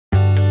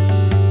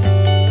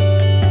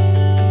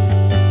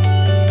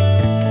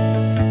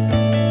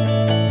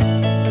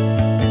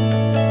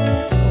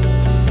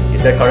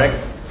Is that correct?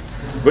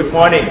 Good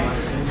morning.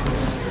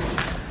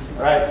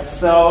 All right.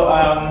 So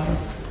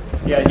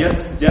yeah,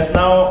 just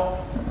now,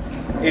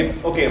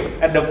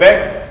 at the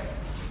back,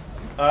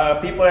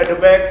 people at the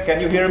back,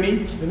 can you hear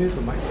me?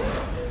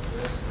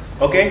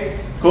 Okay,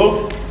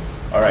 cool.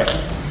 All right.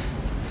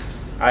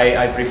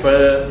 I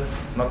prefer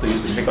not to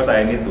use it because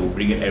I need to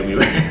bring it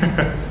everywhere.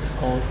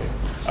 Okay.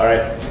 All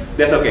right,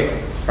 that's okay.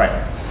 Fine.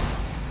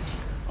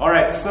 All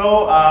right.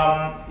 So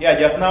yeah,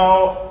 just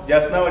now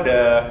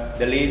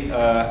the lead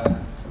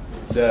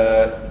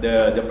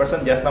the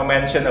person just now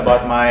mentioned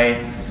about my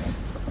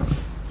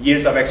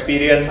years of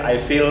experience. I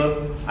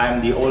feel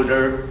I'm the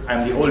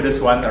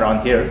oldest one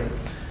around here.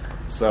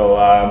 So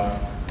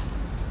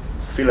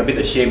feel a bit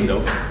ashamed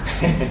though.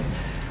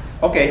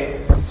 Okay.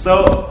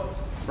 So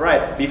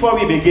right before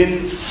we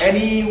begin,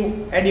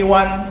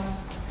 anyone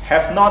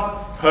have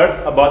not heard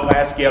about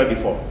MySQL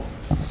before?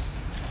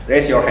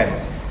 Raise your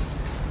hands.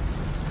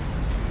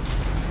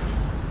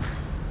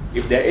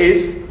 If there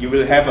is, you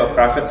will have a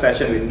private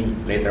session with me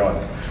later on.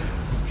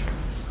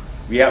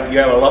 You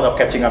have a lot of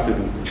catching up to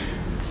do.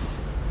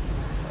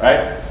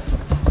 Right?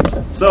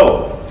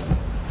 So,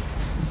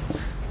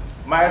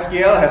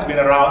 MySQL has been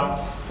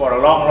around for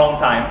a long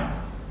time.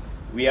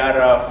 We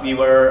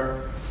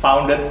were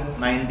founded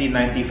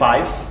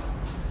 1995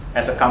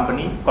 as a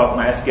company called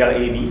MySQL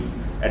AB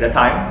at the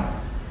time,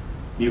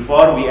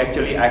 before we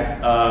actually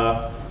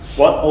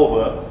bought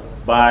over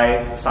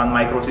by Sun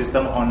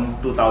Microsystem on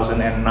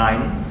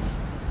 2009.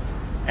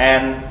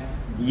 And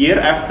year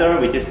after,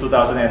 which is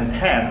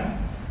 2010,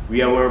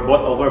 we were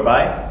bought over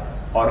by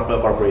Oracle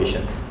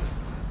Corporation.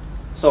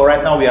 So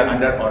right now we are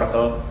under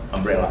Oracle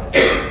umbrella.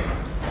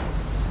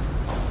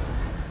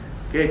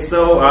 Okay,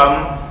 so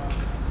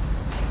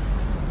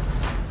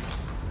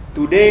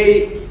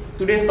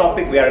today's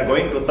topic, we are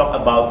going to talk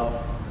about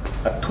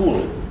a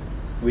tool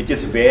which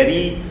has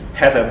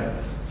a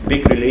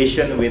big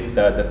relation with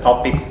the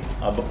topic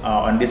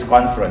on this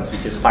conference,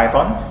 which is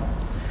Python.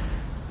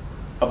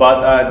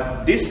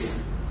 About this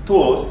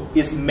tools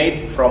is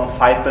made from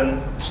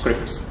Python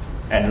scripts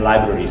and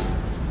libraries,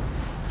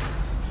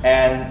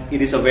 and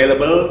it is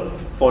available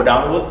for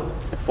download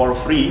for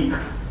free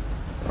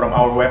from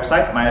our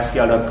website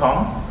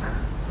mysql.com.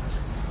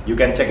 You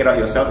can check it out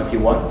yourself if you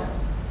want.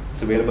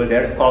 It's available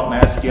there, called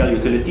MySQL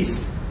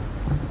Utilities.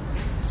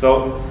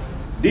 So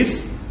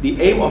the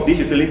aim of this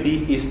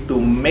utility is to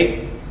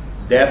make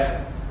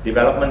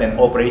development and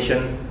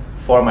operation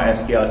for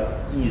MySQL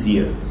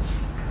easier.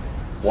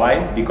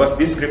 Why? Because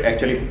this script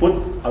actually put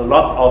a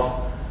lot of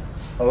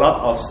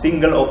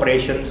single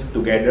operations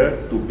together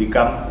to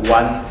become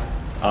one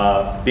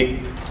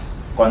big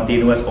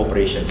continuous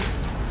operations.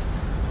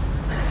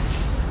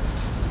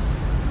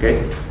 Okay,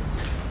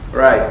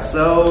 right.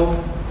 So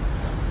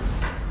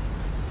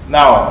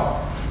now,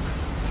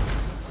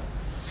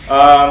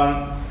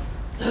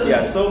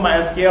 yeah. So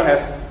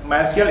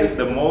MySQL is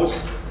the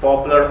most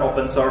popular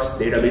open source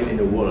database in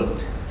the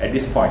world at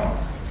this point.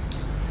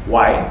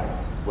 Why?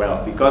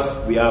 Well,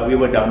 because we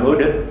were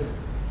downloaded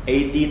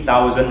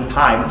 80,000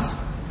 times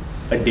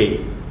a day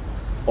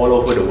all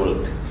over the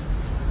world.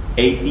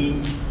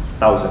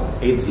 80,000,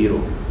 80.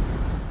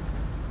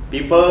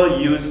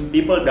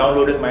 People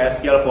downloaded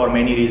MySQL for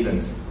many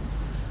reasons.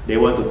 They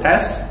want to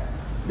test,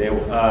 they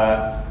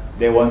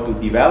want to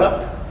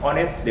develop on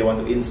it, they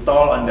want to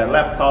install on their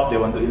laptop, they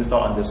want to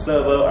install on the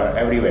server or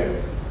everywhere.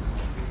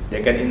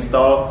 They can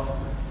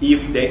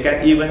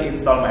even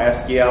install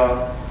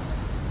MySQL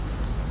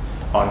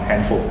on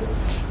handphone.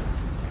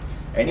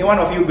 Any one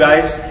of you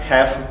guys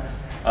have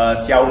a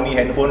Xiaomi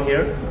handphone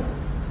here?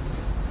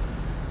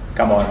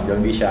 Come on,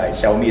 don't be shy.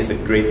 Xiaomi is a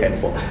great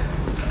handphone.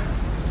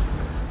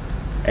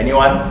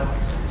 Anyone?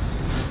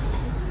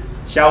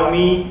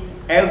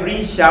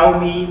 Every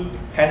Xiaomi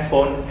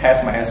handphone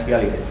has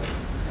MySQL in it.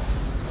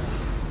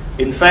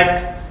 In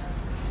fact,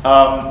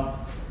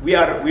 we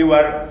are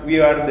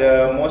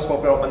the most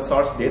popular open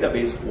source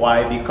database.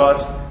 Why?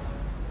 Because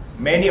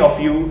many of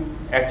you,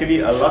 actually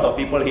a lot of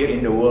people here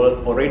in the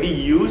world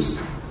already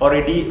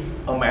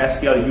a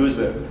MySQL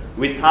user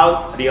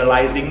without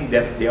realizing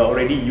that they are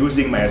already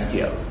using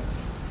MySQL.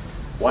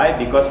 Why?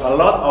 Because a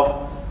lot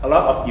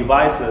of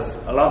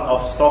devices, a lot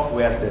of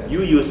softwares that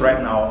you use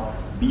right now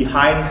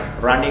behind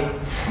running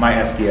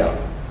MySQL.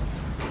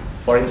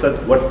 For instance,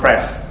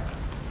 WordPress.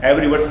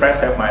 Every WordPress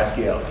have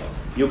MySQL.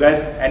 You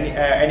guys,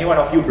 any one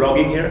of you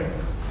blogging here?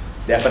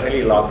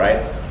 Definitely a lot,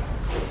 right?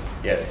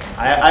 Yes,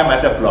 I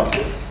myself blog.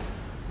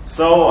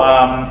 So,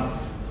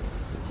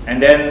 and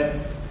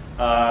then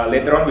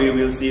later on we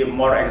will see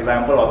more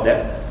example of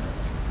that.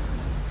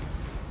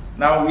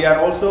 Now we are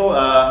also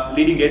a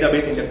leading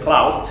database in the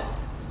cloud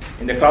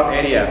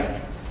area.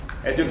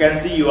 As you can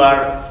see, you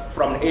are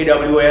from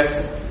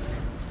AWS,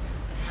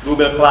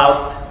 Google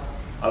Cloud,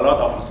 a lot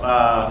of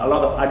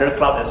other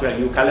cloud as well,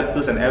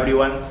 Eucalyptus and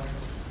everyone,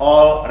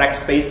 all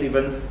Rackspace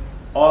even,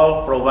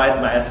 all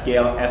provide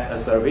MySQL as a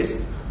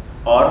service,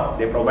 or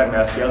they provide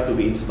MySQL to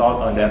be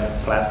installed on their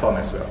platform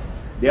as well.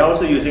 They are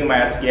also using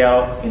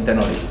MySQL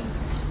internally.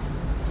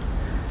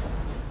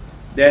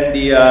 Then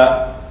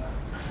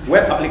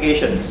web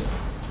applications.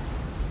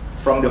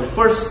 From the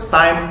first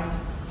time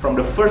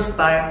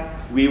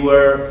we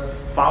were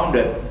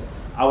founded,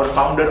 our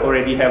founder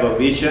already have a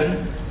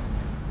vision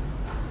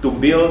to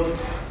build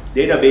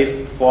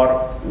database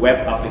for web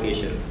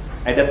application.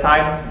 At the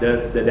time,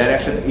 the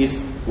direction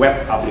is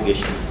web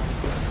applications.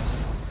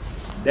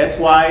 That's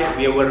why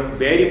we were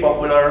very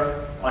popular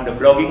on the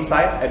blogging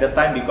side at the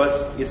time,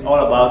 because it's all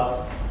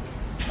about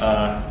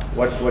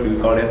what do we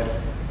call it?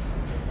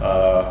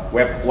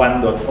 Web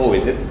 1.0,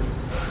 is it?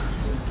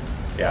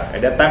 Yeah,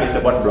 at that time it's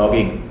about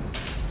blogging.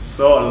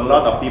 So a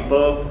lot of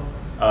people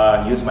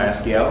use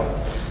MySQL,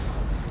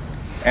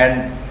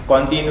 and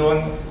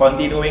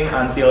continuing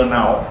until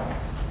now.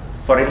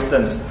 For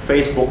instance,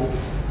 Facebook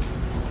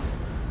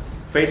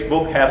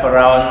have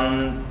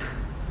around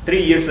 3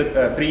 years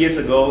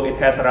ago, it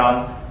has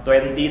around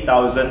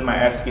 20,000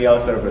 MySQL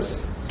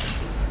servers.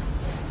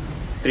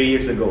 3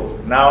 years ago.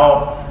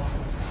 Now,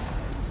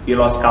 he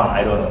lost count,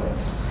 I don't know.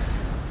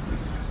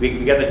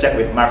 We get to check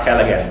with Mark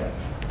Callaghan.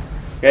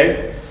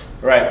 Okay,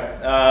 right.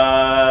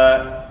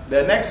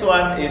 The next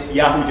one is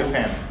Yahoo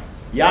Japan.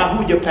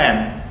 Yahoo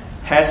Japan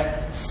has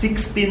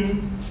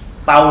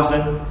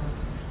 16,000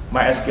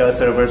 MySQL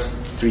servers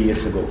 3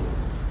 years ago.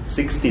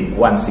 16.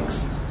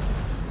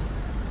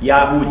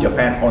 Yahoo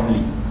Japan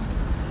only.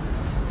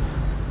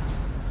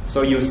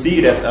 So you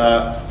see that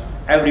a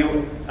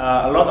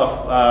lot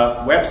of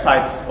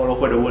websites all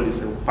over the world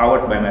is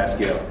powered by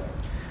MySQL.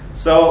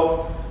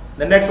 So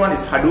the next one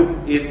is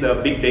Hadoop, is the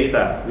big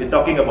data. We're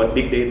talking about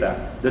big data.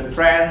 The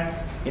trend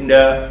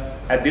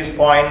at this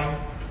point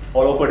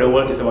all over the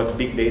world is about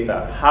big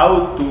data.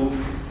 How to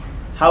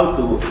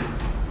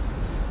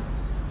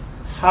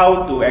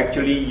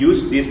actually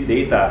use this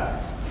data,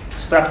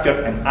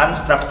 structured and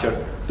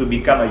unstructured, to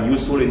become a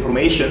useful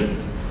information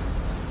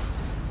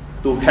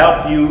to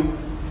help you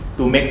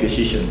to make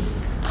decisions.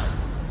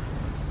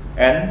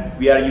 And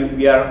we are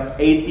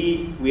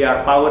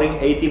powering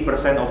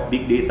 80% of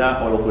big data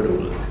all over the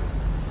world.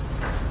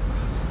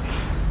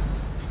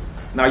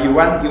 Now you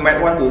might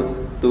want to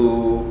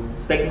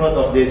take note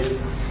of this.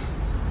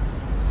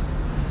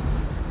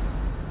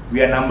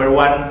 We are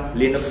 #1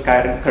 Linux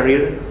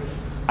career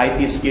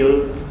IT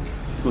skill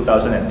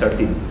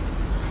 2013.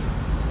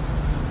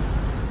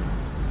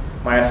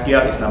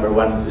 MySQL is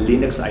 #1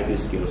 Linux IT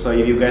skill. So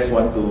if you guys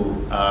want to,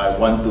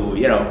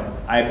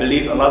 I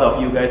believe a lot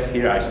of you guys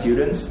here are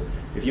students.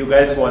 If you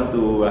guys want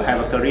to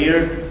have a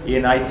career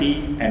in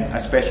IT, and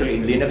especially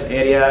in Linux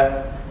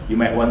area, you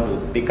might want to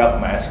pick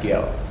up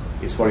MySQL.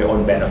 It's for your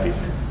own benefit.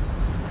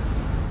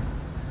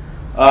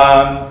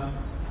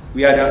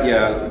 We are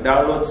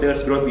download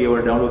sales growth. We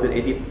were downloaded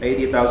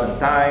 80,000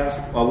 times.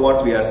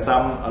 Awards, we have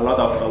a lot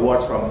of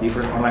awards from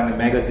different online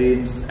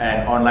magazines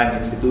and online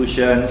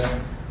institutions.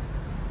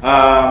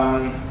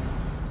 And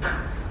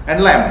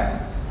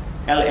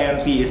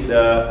LAMP is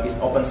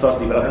open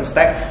source development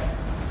stack.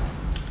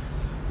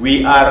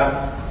 We are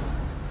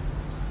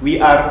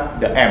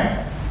the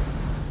M.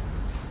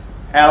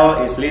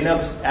 L is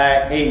Linux,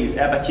 A is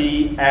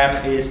Apache, M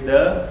is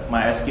the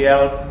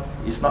MySQL.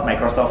 It's not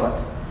Microsoft,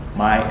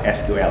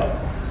 MySQL.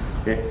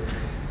 Okay.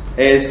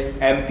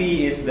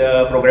 MP is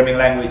the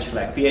programming language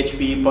like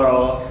PHP,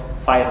 Perl,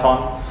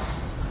 Python.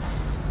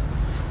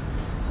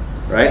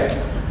 Right?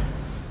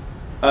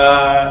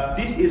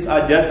 This is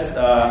just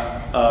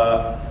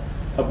a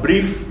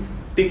brief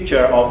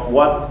picture of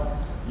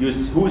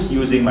who's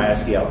using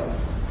MySQL.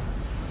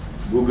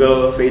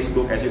 Google,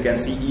 Facebook, as you can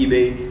see,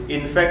 eBay.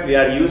 In fact, we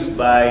are used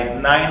by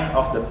 9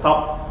 of the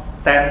top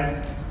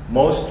 10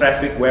 most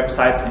trafficked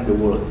websites in the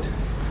world.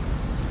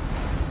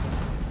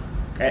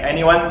 Okay,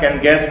 anyone can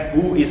guess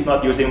who is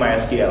not using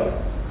MySQL?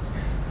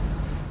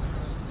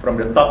 From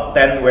the top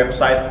 10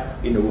 websites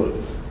in the world,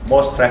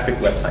 most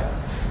trafficked website.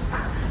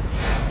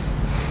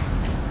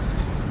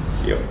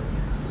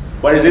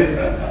 What is it?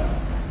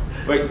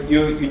 Wait,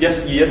 you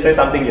just say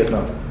something just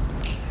now.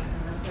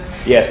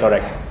 Yes,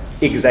 correct.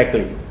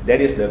 Exactly. That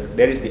is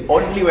the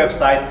only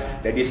website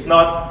that is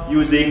not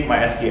using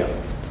MySQL.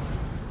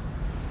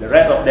 The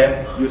rest of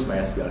them use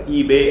MySQL.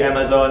 eBay,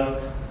 Amazon,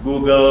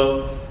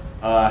 Google,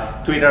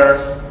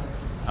 Twitter,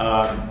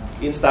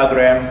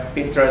 Instagram,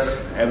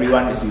 Pinterest.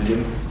 Everyone is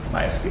using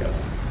MySQL.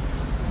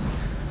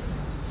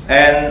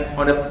 And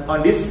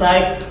on this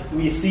side,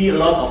 we see a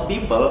lot of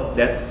people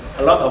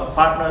our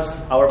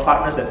partners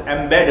that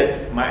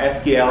embedded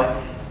MySQL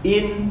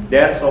in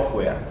their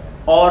software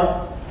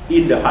or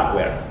in the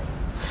hardware.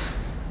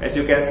 As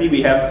you can see,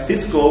 we have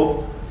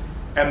Cisco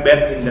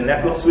embedded in the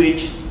network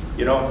switch.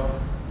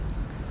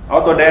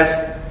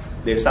 Autodesk.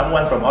 There's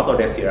someone from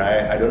Autodesk here.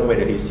 I don't know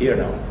whether he's here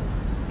now.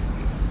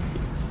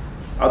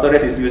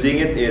 Autodesk is using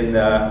it in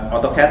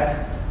AutoCAD.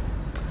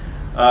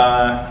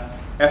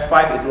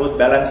 F5 is load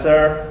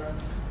balancer.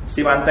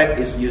 Symantec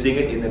is using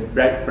it in the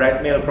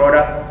Brightmail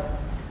product.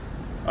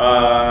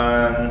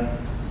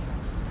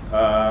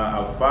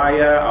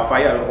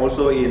 Avaya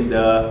also in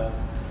the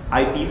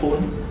IP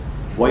phone,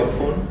 VoIP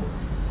phone.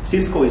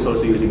 Cisco is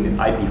also using the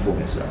IP phone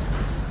as well.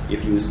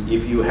 If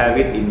you have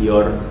it in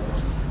your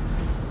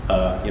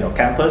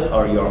campus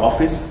or your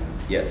office,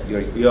 Yes,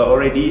 you're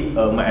already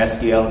a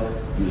MySQL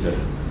user.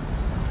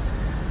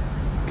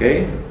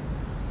 Okay,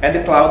 and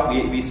the cloud,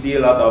 we see a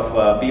lot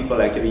of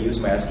people actually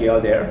use MySQL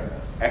there.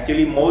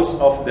 Actually, most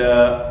of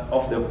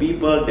the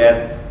people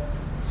that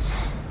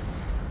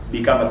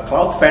become a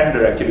cloud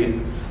vendor actually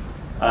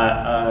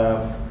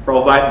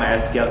provide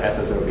MySQL as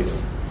a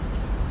service.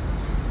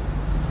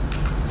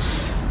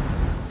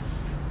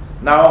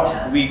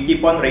 Now we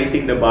keep on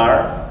raising the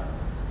bar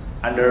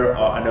under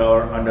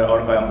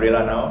Oracle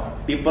umbrella. Now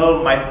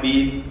people might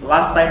be,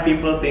 last time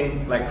people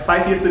think, like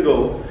 5 years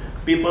ago,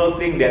 people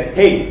think that,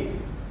 hey,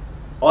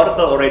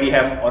 Oracle already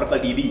have Oracle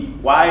DB.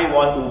 Why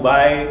want to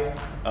buy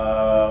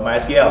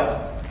MySQL?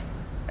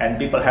 And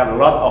people have a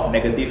lot of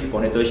negative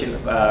connotation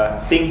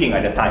thinking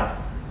at the time.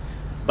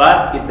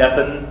 But it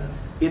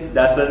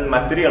doesn't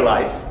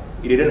materialize.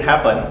 It didn't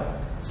happen.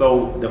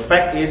 So the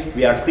fact is,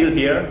 we are still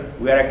here.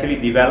 We are actually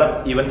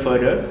developed even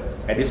further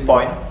at this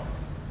point.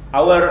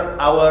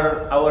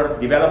 Our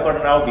developer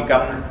now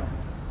become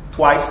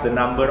twice the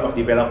number of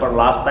developer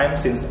last time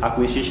since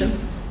acquisition.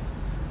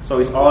 So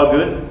it's all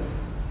good.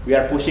 We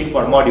are pushing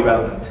for more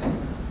development.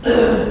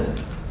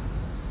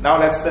 Now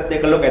let's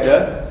take a look at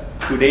the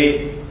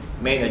today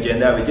main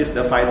agenda, which is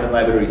the Python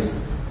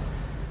libraries.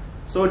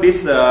 So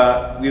this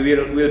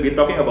we'll be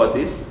talking about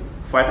this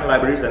Python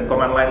libraries and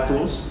command line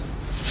tools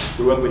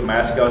to work with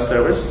MySQL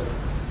servers.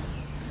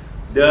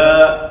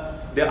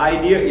 The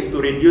idea is to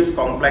reduce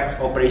complex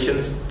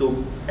operations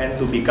to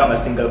become a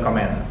single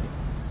command.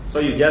 So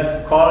you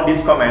just call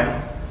this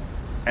command,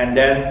 and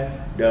then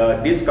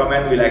this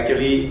command will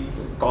actually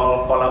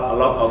call up a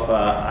lot of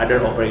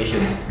other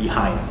operations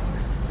behind.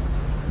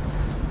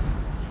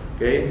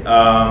 Okay,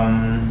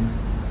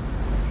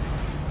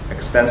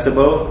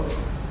 extensible.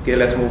 Okay,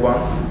 let's move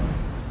on.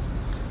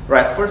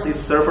 Right, first is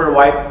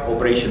server-wide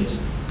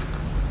operations.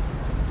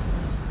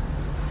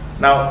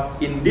 Now,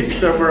 in this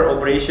server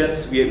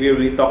operations, we will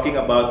be talking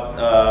about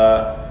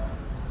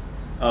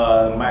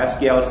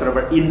MySQL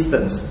server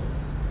instance.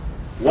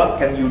 What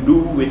can you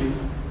do with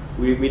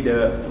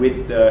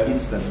the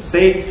instance?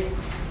 Say,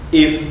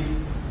 if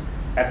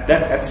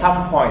at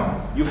some point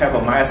you have a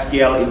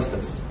MySQL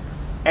instance,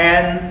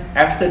 and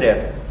after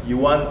that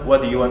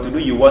what do you want to do?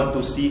 You want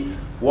to see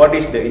what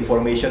is the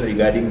information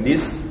regarding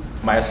this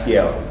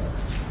MySQL.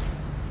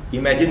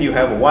 Imagine you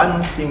have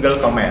one single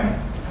command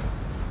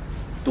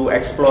to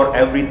explore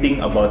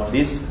everything about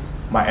this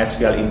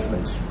MySQL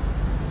instance.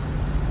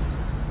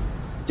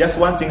 Just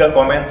one single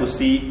command to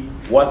see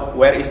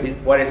where is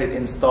it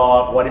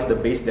installed, what is the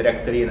base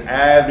directory, and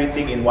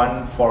everything in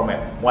one format,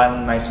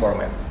 one nice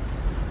format.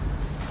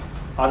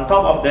 On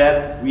top of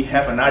that, we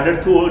have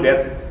another tool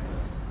that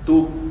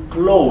to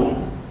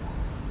clone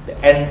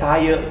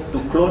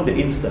the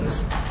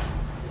instance.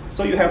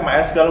 So you have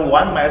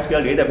one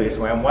MySQL database,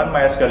 one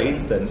MySQL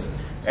instance,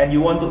 and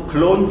you want to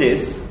clone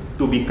this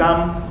to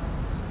become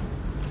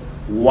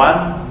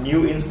one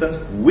new instance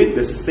with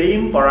the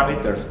same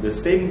parameters, the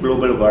same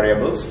global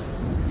variables,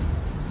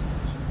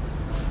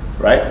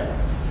 right?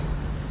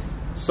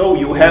 So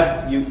you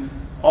have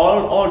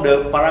all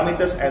the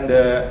parameters and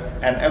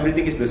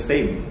everything is the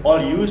same.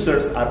 All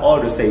users are all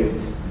the same,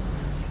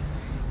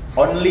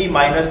 only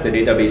minus the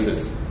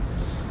databases.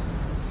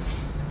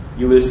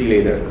 You will see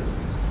later.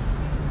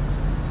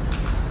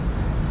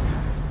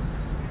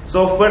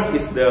 So first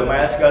is the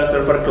MySQL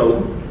server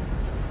clone.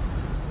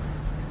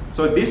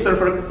 So this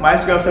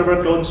MySQL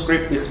server clone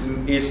script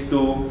is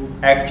to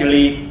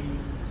actually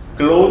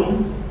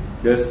clone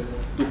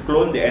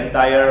the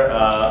entire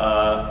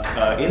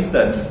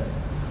instance,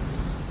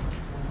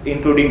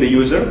 including the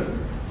user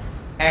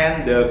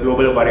and the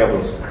global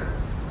variables,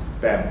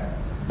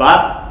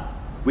 but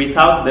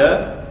without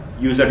the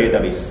user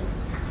database.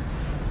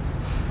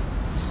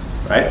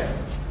 Right?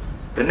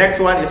 The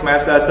next one is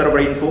MySQL server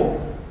info.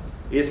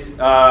 Is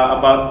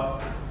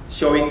about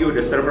showing you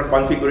the server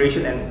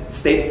configuration and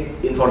state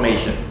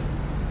information.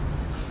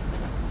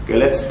 Okay,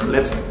 let's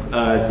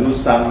do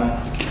some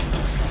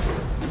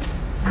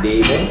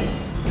demo.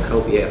 I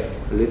hope we have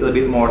a little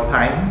bit more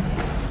time.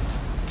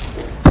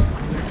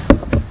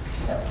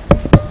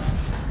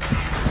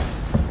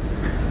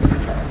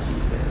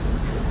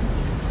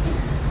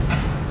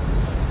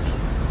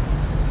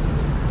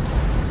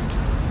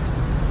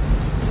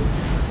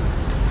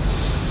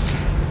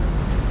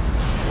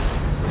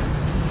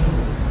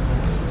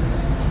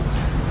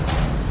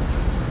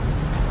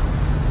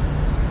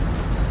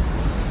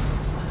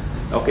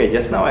 Okay,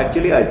 just now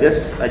actually I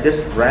just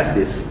ran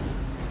this.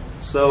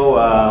 So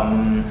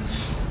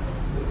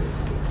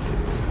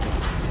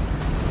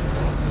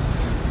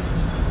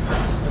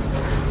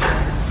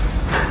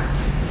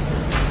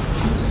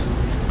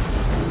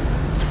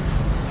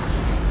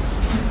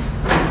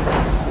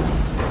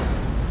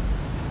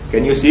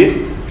can you see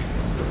it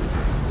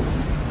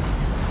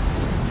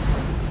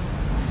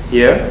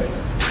here?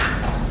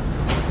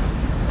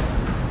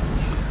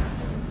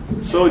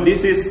 So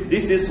this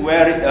is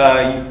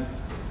where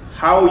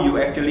how you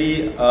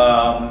actually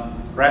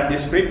run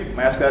this script.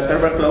 MySQL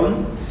server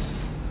clone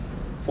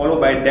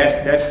followed by dash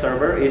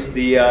server is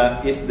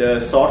the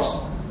source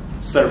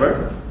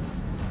server,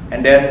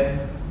 and then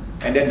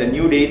the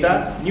new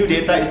data. New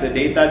data is the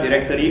data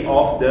directory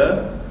of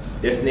the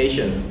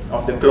destination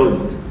of the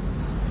clone.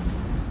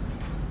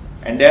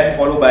 And then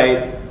followed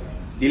by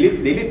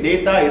delete. Delete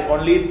data is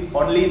only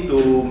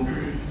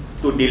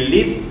to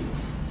delete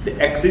the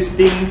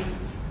existing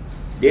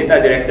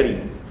data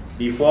directory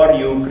before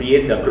you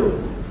create the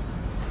clone.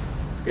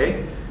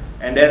 Okay,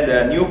 and then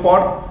the new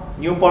port.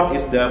 New port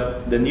is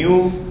the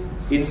new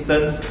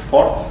instance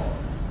port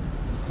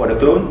for the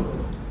clone.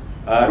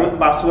 Root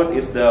password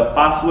is the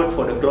password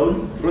for the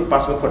clone. Root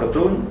password for the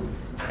clone.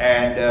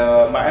 And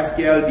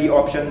MySQL D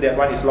option, that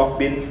one is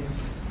logbin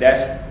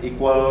dash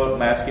equal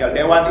MySQL.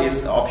 That one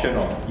is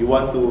optional. You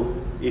want to,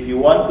 if you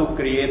want to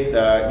create,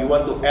 you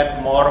want to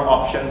add more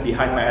option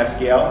behind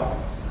MySQL,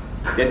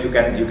 then you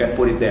can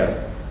put it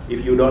there.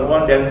 If you don't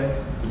want, then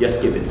you just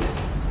skip it.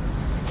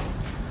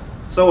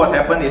 So what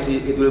happened is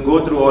it will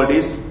go through all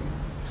this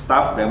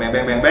stuff, bang, bang,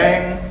 bang, bang,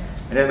 bang,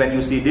 and then when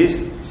you see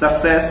this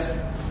success,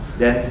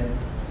 then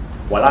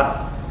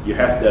voila, you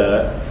have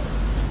the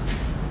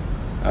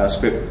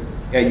script.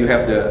 Yeah, you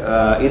have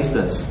the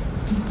instance.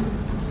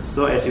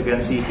 So as you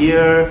can see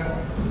here,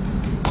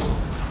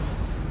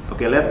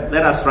 okay, let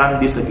us run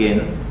this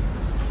again.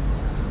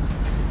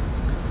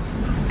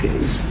 Okay,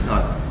 it's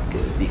not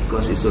okay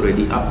because it's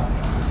already up.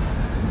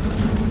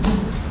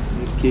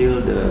 We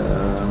kill the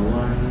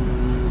one.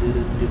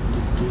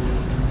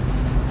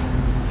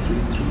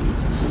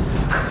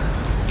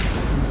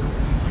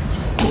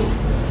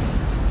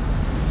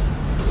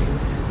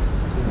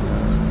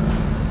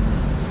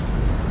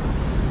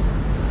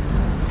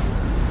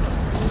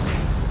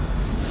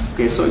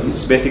 Okay, so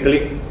it's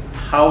basically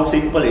how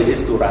simple it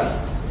is to run.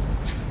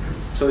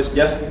 So it's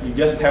just, you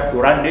just have to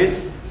run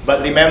this,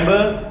 but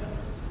remember,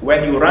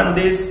 when you run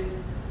this,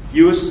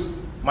 use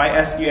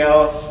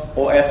MySQL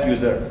OS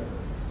user.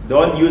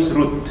 Don't use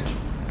root,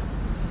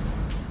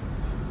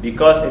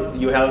 because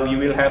you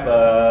will have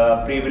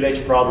a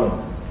privilege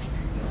problem.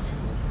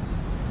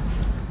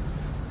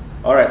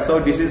 All right, so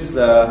this is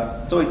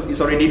so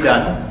it's already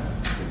done.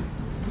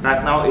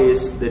 Right now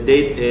is the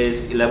date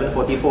is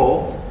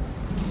 11:44.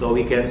 So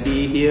we can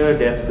see here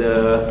that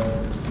the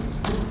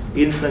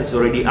instance is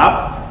already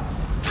up.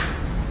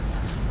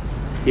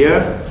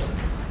 Here,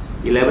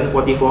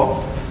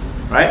 11:44,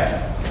 right?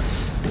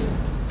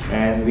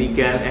 And we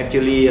can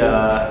actually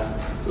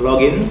log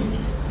in.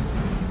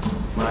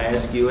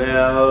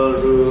 MySQL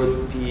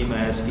root p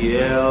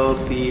MySQL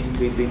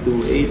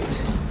p3328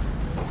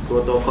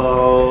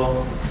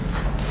 protocol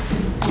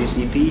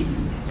TCP,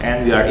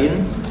 and we are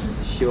in.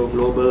 Show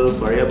global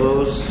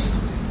variables.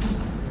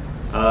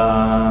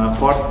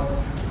 Port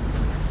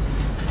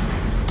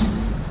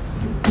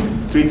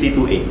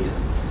 3328.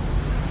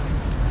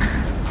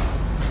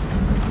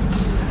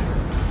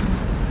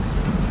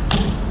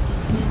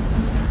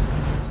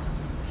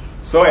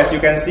 So as you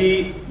can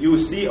see, you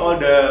see all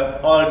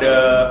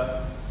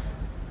the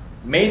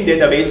main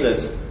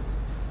databases,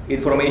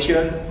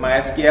 information,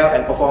 MySQL,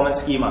 and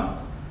performance schema.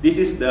 This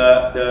is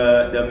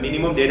the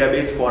minimum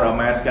database for a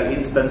MySQL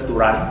instance to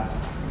run.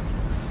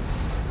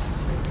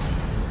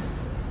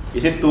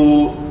 Is it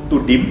too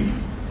dim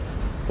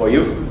for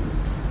you?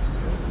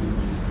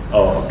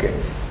 Oh, okay.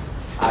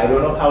 I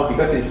don't know how,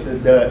 because it's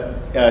the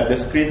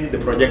screen, the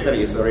projector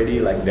is already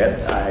like that.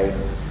 I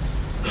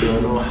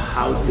don't know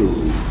how to.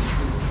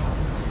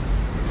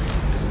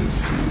 Let me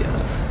see.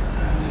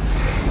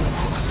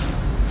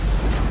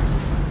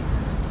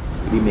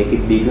 Maybe make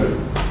it bigger.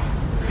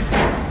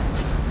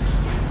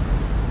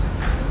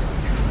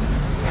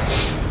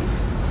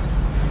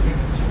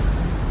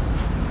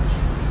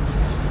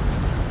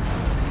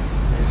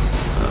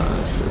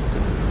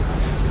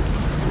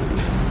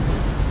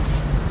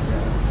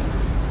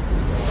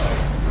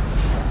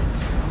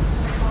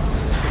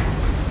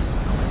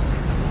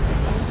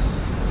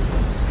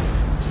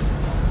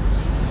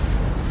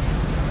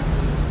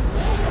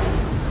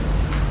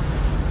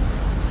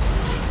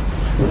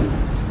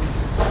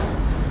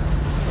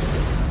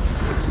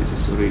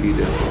 Already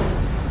there.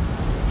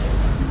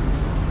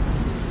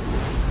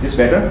 Is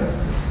better?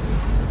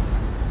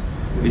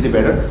 Is it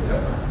better? Yeah.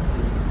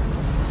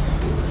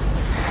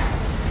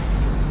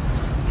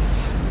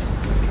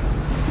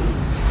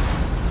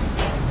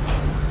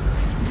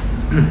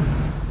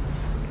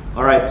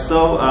 All right.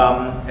 So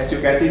as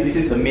you can see, this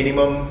is the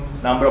minimum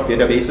number of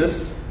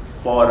databases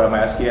for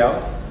MySQL,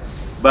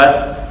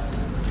 but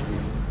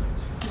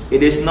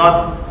it is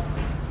not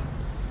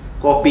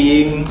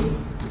copying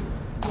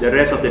the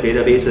rest of the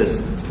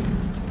databases.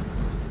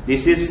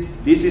 This is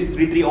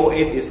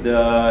 3308 is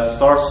the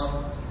source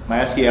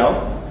MySQL,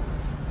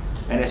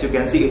 and as you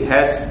can see, it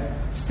has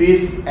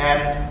sys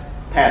and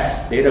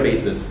test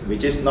databases,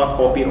 which is not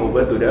copied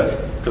over to the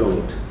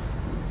clone.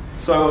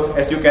 So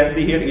as you can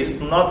see here, it's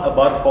not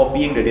about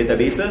copying the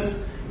databases,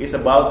 it's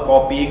about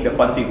copying the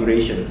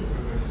configuration.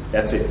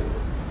 That's it.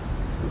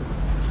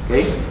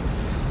 Okay.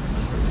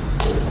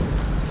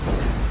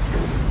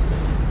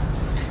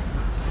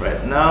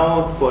 Right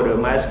now, for the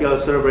MySQL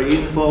server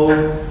info,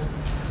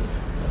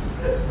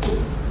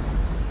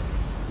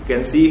 you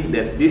can see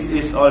that this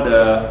is all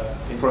the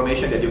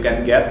information that you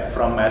can get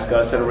from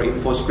MySQL Server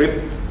Info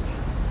script.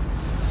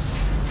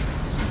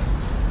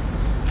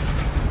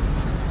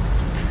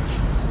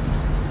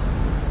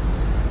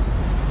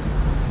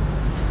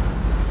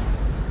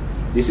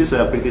 This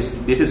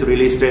is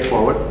really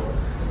straightforward.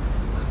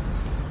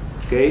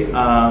 Okay,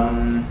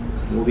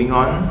 moving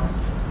on.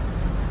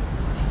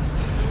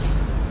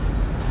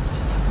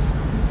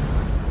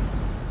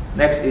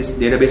 Next is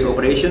database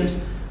operations.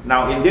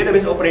 Now, in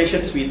database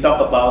operations, we talk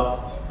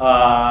about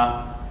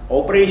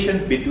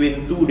operation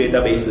between two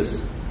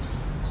databases.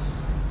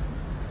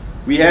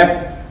 We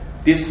have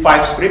these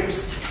 5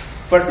 scripts.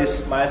 First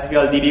is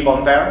MySQL DB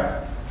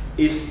compare,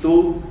 is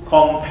to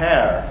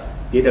compare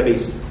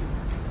database.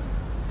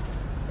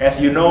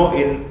 As you know,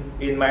 in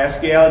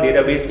MySQL,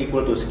 database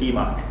equal to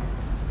schema,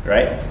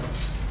 right?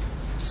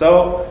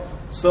 So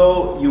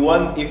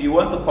if you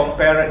want to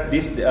compare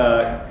this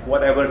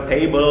whatever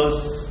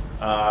tables,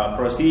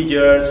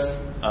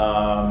 procedures,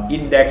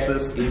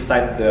 indexes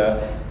inside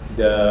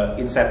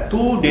inside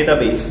two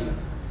database,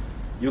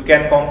 you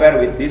can compare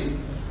with this.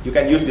 You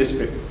can use this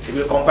script. It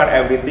will compare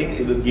everything.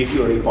 It will give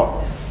you a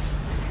report.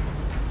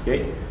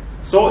 Okay.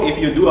 So if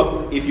you do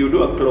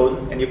a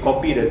clone and you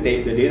copy the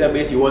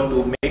database, you want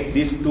to make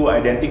these two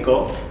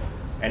identical,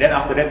 and then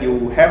after that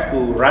you have to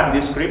run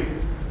this script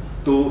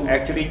to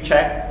actually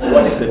check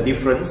what is the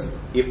difference.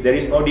 If there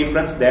is no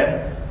difference,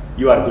 then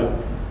you are good.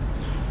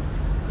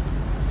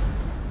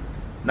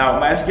 Now,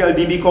 MySQL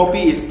DB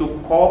copy is to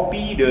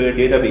copy the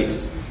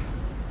database.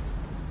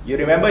 You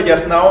remember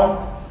just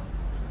now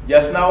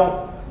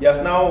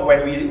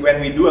when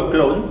we do a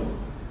clone,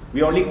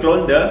 we only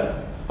clone the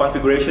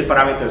configuration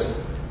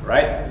parameters,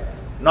 right?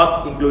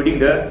 Not including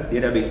the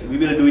database. We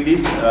will do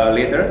this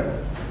later.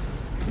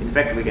 In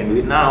fact, we can do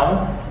it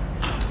now.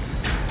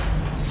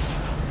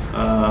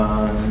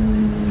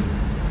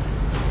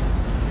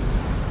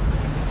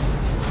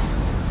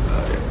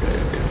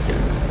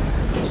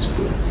 Let's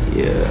put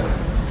here.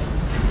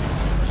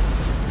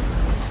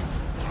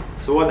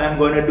 So what I'm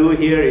going to do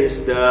here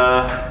is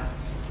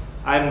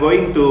I'm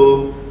going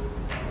to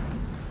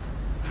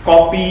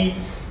copy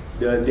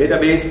the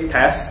database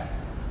test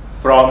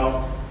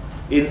from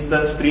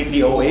instance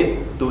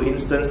 3308 to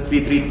instance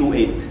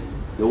 3328,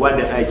 the one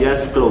that I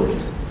just cloned.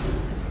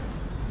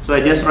 So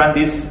I just run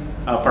these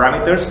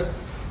parameters: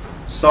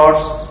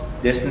 source,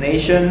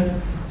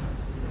 destination,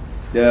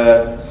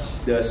 the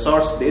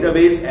source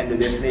database and the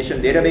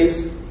destination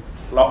database,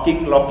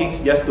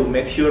 lockings just to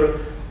make sure,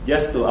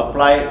 just to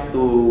apply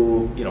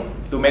to,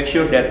 to make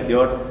sure that you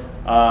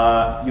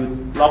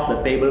lock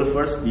the table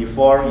first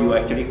before you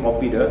actually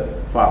copy the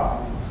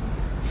file.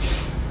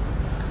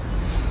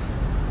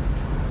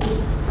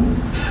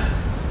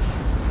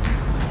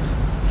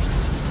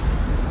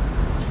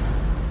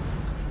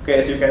 Okay,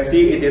 as you can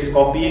see, it is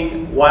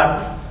copying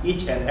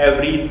each and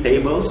every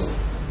tables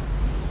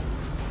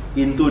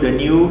into the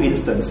new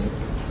instance.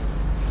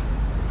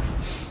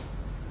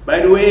 By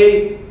the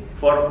way,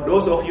 for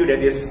those of you that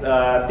is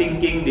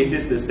thinking this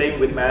is the same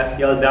with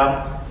MySQL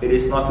dump, it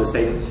is not the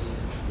same.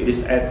 It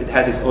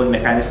has its own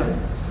mechanism.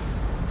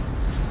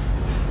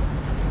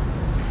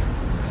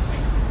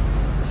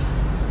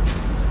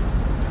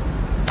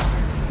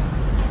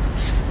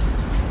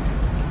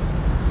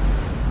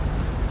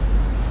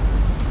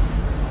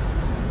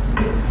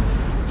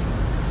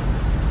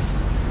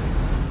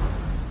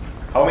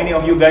 How many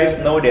of you guys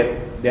know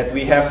that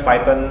we have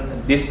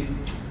PyCon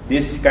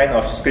this kind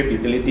of script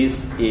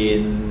utilities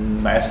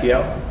in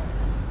MySQL?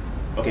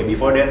 Okay,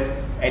 before that,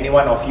 any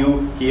one of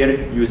you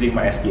here using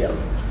MySQL?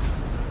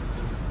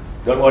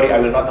 Don't worry, I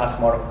will not ask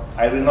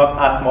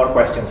more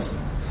questions.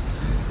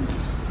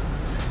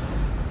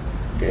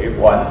 Okay,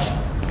 1,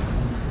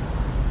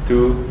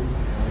 2,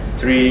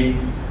 3,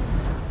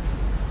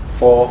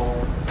 4,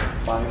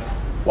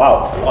 5.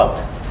 Wow, a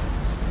lot.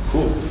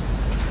 Cool.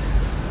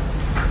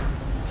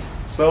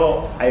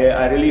 So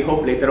I really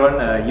hope later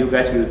on you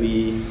guys will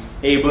be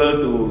able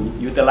to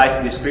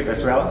utilize this script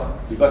as well,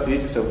 because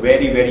this is a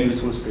very, very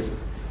useful script.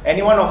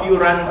 Any one of you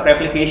run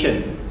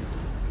replication?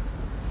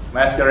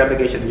 MySQL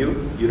replication, you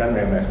run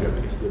MySQL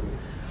replication. Good.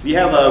 We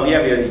have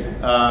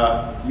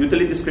a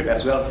utility script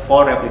as well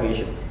for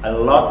replications. A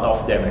lot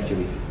of them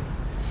actually.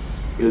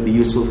 It will be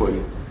useful for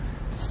you.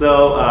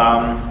 So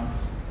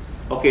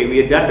okay, we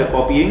have done the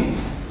copying.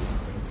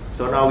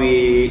 So now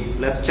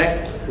let's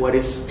check whether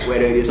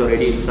it is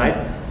already inside.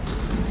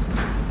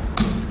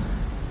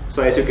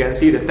 So as you can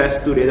see, the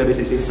test2 database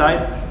is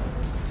inside.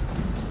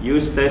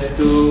 Use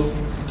test2.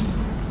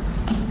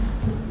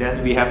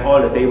 Then we have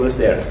all the tables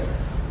there.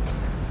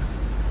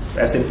 It's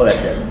as simple as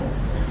that.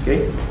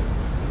 Okay.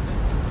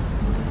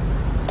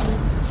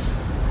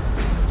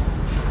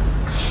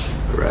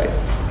 Right.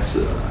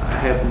 So I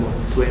have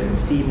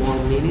 20 more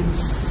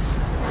minutes.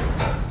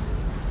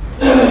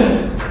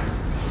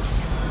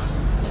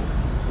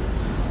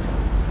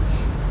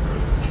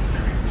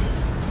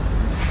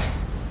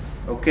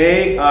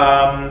 Okay.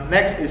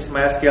 Next is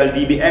MySQL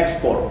DB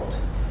export.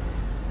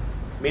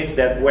 Means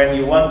that when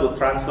you want to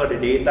transfer the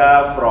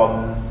data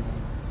from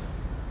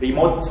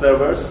remote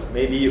servers,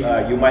 maybe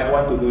you might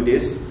want to do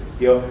this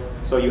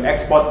So you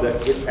export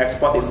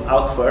export is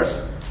out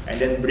first, and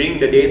then bring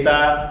the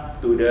data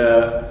to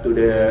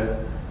the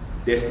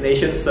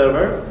destination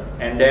server,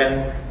 and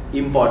then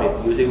import it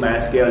using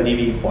MySQL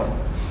DB import.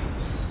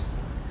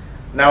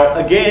 Now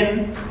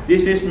again,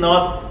 this is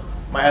not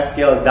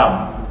MySQL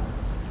dump.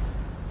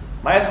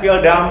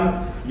 MySQL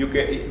dump,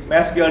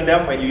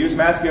 when you use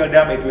MySQL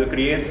dump, it will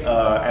create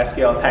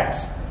SQL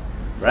tags,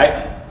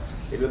 right?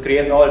 It will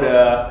create all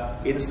the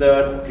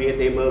insert, create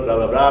table, blah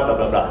blah blah blah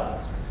blah blah.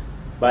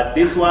 But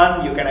this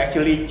one, you can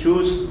actually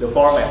choose the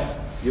format.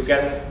 You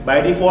can,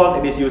 by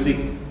default, it is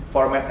using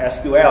format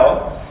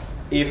SQL.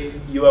 If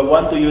you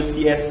want to use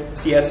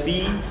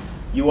CSV,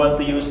 you want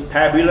to use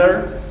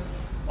tabular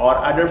or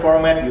other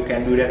format, you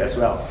can do that as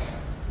well.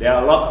 There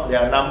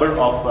are a number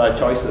of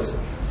choices.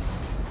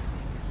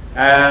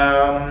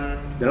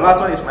 The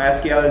last one is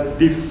MySQL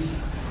diff.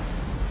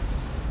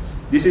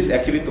 This is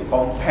actually to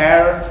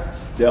compare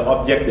the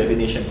object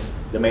definitions,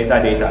 the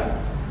metadata.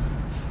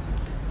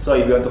 So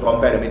if you want to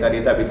compare the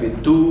metadata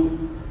between two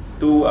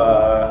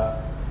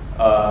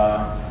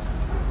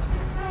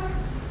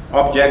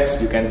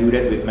objects, you can do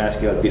that with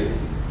MySQL diff.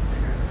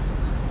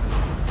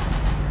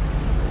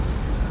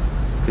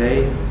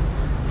 Okay.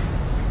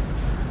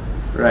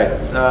 Right.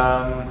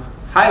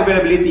 High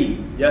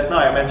availability. Just now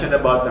I mentioned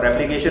about the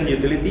replication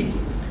utility.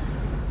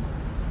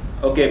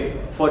 Okay.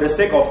 For the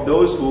sake of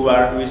those who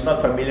is not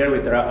familiar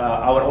with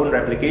our own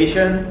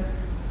replication,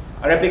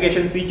 a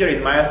replication feature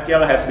in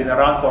MySQL has been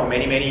around for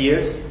many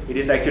years. It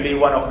is actually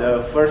one of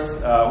the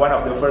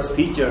first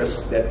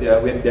features that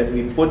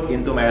we put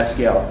into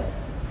MySQL.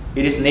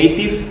 It is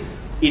native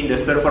in the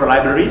server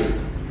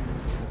libraries.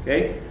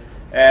 Okay,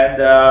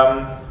 and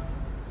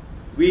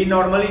we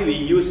normally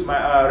use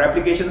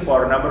replication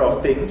for a number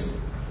of things.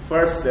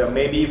 First,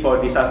 maybe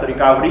for disaster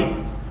recovery,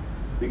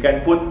 we can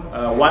put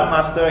one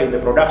master in the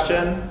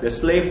production. The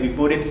slave, we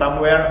put it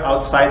somewhere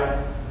outside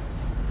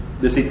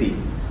the city,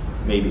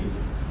 maybe.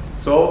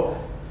 So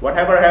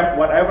whatever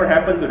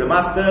happened to the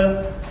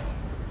master,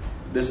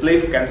 the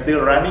slave can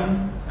still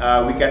running.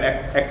 We can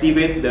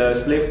activate the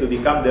slave to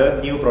become the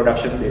new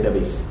production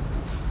database,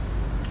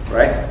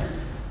 right?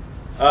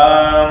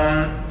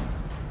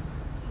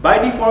 By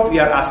default, we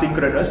are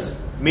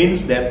asynchronous,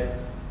 means that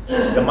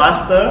the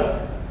master,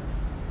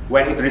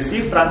 when it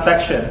receives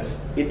transactions,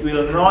 it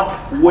will not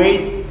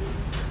wait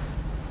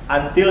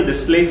until the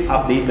slave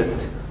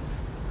updated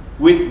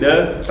with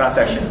the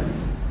transaction.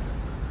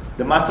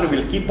 The master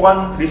will keep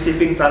on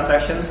receiving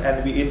transactions,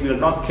 and it will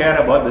not care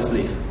about the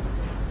slave.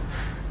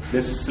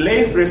 The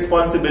slave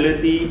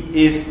responsibility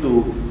is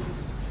to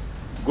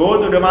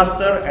go to the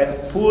master and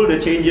pull the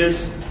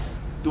changes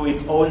to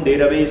its own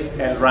database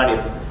and run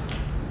it.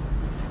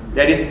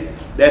 That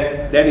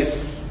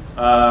is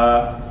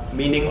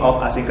meaning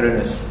of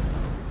asynchronous.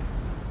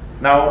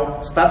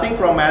 Now, starting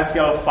from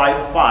MySQL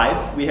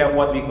 5.5, we have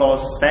what we call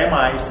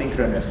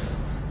semi-synchronous.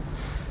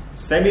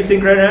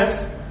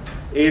 Semi-synchronous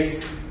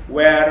is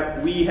where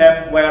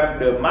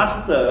the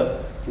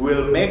master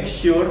will make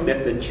sure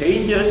that the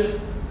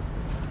changes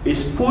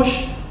is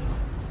pushed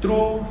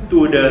through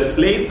to the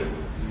slave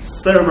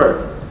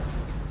server.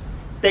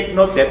 Take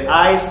note that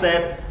I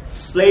said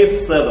slave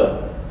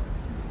server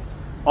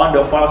on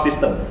the file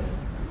system.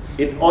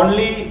 It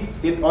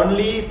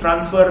only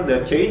transfers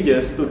the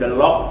changes to the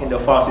log in the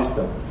file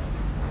system.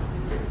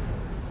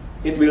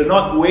 It will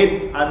not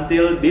wait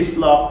until this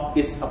log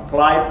is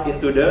applied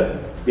into the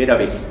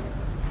database.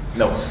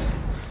 No.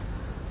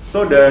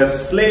 So the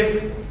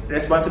slave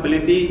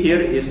responsibility here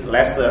is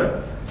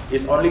lesser.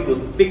 It's only to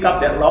pick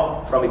up that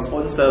log from its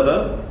own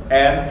server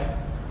and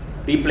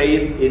replay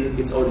it in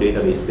its own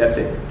database. That's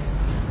it.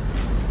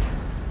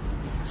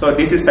 So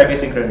this is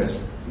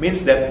semi-synchronous.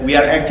 Means that we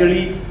are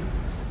actually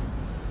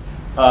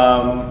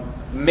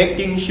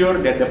making sure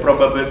that the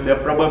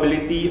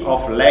probability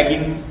of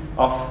lagging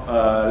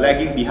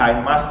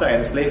behind master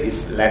and slave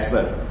is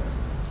lesser.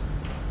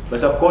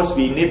 But of course,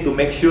 we need to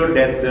make sure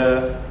that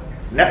the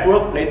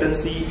network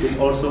latency is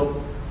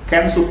also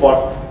can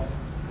support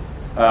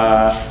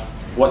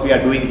what we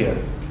are doing here,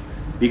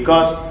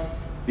 because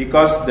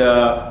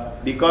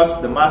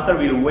the master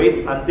will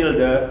wait until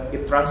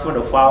it transfer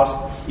the files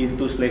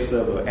into slave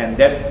server, and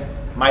that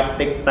might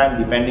take time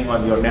depending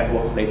on your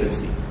network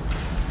latency.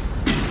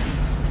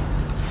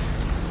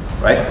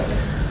 Right?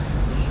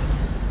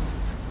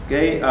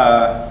 Okay,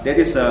 that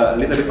is a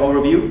little bit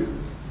overview.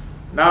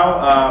 Now,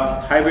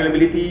 high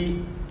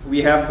availability,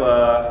 we have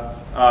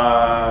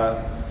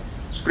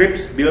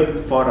scripts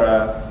built for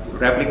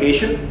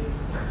replication,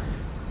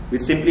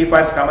 which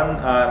simplifies common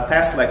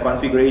tasks like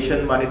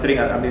configuration, monitoring,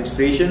 and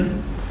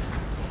administration.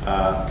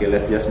 Okay,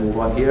 let's just move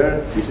on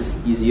here. This is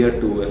easier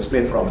to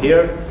explain from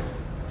here.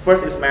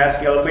 First is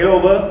MySQL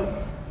failover.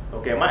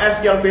 Okay,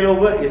 MySQL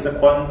failover is a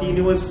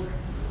continuous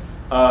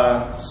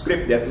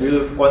script that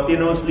will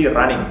continuously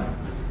running.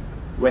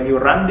 When you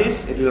run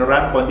this, it will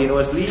run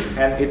continuously,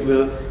 and it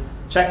will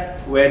check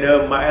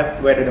whether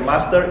the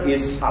master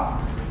is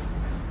up.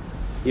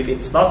 If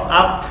it's not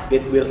up,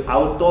 it will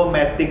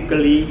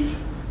automatically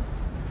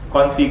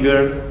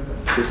configure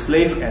the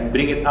slave and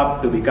bring it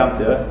up to become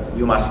the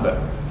new master.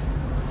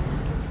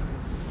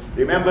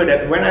 Remember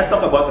that when I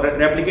talk about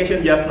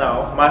replication just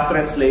now, master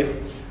and slave,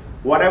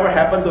 whatever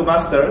happened to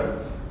master,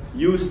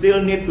 you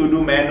still need to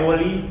do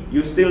manually,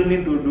 you still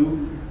need to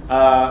do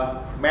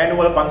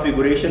manual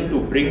configuration to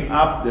bring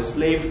up the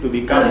slave to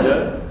become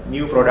the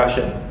new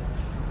production,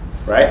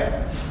 right?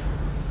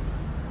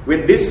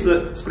 With this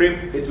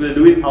script, it will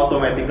do it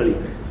automatically.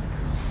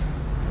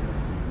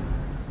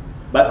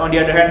 But on the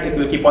other hand, it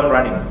will keep on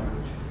running.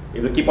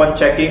 It will keep on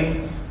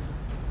checking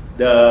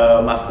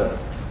the master.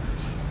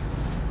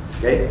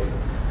 Okay.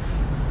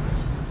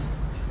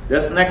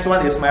 This next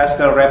one is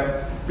MySQL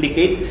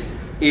replicate,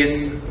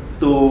 is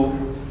to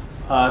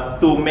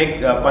make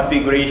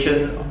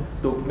configuration,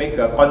 to make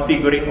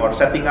configuring or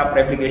setting up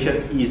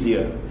replication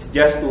easier. It's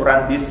just to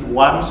run this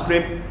one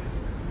script,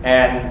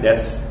 and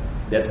that's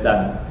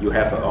done. You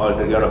have all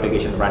your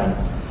application running.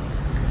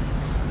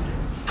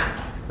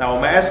 Now,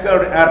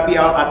 MySQL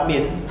RPL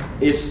admin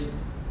is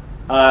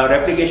a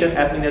replication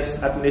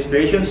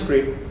administration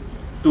script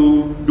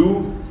to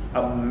do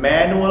a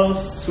manual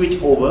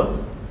switch over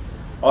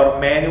or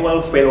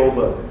manual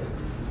failover.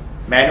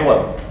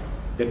 Manual.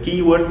 The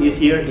key word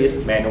here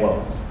is manual.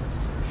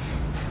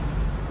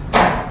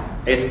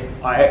 If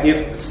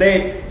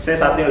say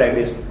something like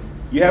this,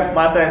 you have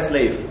master and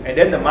slave, and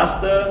then the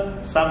master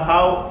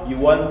somehow you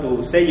want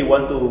to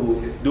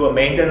do a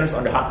maintenance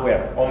on the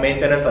hardware or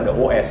maintenance on the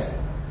OS.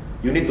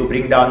 You need to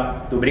bring it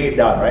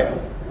down, right?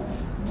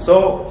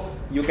 So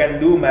you can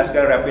do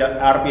MySQL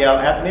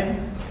RPL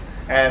admin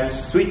and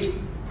switch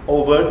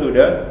over to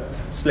the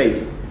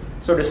slave.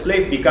 So the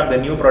slave become the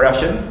new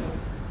production,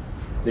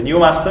 the new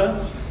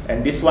master,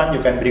 and this one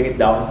you can bring it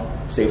down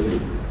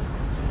safely.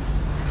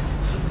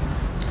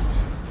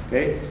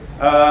 Okay,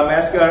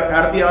 MySQL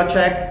RPL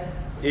check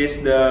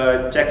is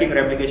the checking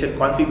replication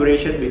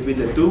configuration between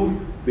the two,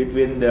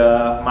 between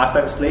the master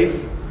and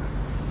slave.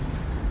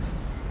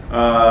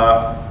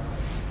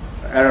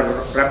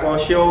 REPL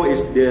show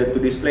is to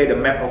display the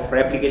map of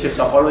replication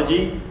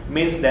topology.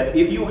 Means that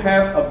if you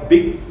have a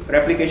big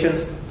replication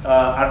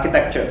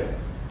architecture,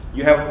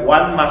 you have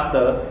one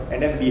master,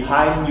 and then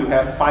behind you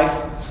have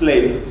 5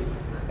 slaves,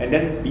 and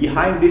then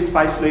behind these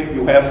 5 slaves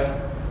you have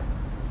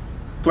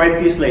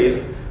 20 slaves.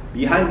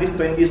 Behind these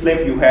 20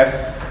 slaves you have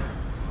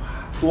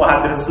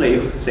 200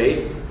 slaves,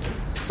 say.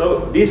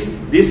 So this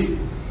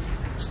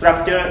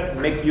structure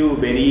make you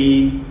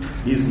very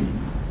busy.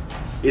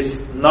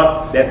 It's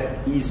not that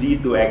easy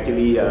to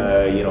actually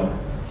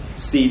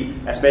see,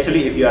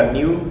 especially if you are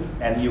new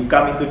and you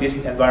come into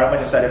this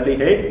environment and suddenly,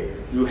 hey,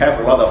 you have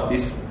a lot of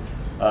this.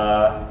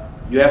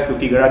 You have to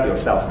figure out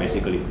yourself,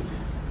 basically.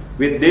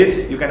 With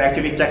this, you can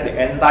actually check the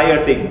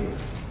entire thing.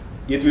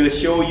 It will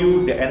show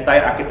you the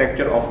entire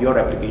architecture of your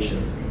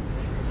application.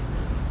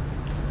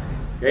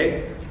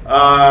 Okay.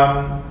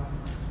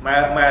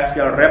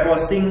 MySQL REPL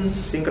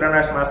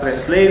synchronize master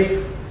and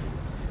slave.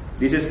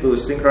 This is to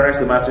synchronize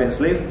the master and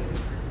slave.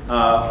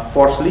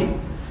 Forcefully,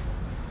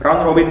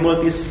 round robin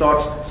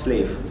multi-source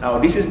slave. Now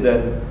this is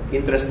the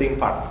interesting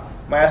part.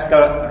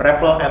 MySQL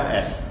REPL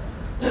MS.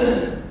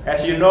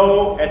 As you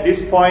know, at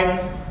this point,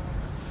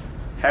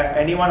 have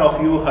any one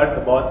of you heard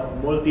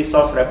about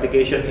multi-source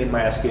replication in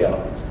MySQL?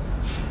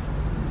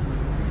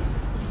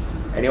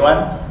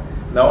 Anyone?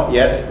 No?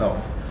 Yes?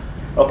 No?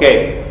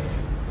 Okay.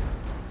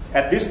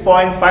 At this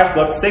point,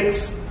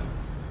 5.6,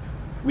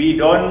 we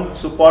don't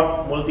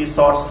support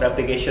multi-source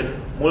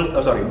replication,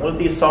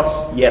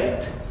 multi-source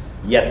yet.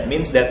 Yet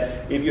means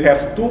that if you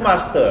have 2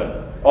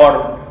 master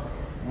or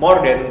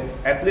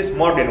at least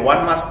more than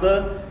 1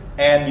 master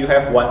and you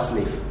have 1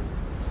 slave,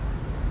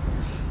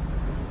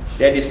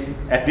 that is,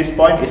 at this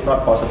point, is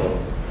not possible.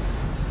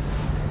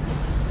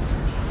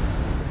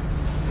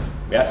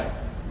 Yeah,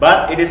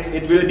 but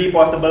it will be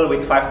possible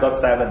with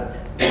 5.7.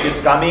 It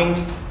is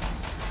coming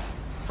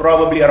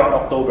probably around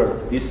October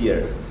this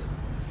year.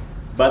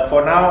 But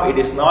for now, it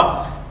is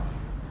not.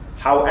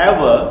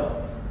 However,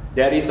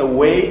 there is a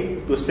way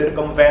to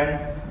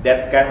circumvent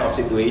that kind of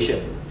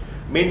situation.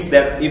 Means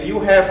that if you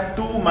have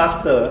 2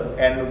 master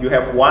and you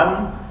have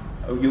one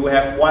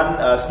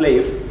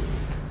slave,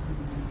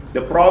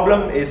 the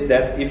problem is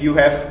that if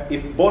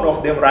both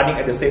of them running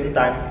at the same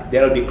time, they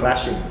will be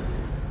clashing,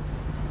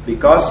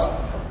 because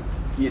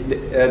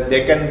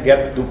they can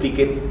get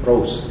duplicate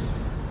rows.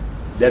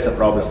 That's a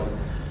problem.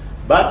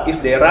 But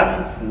if they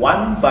run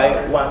one by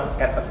one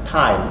at a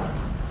time,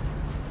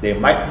 they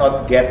might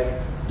not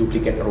get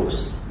duplicate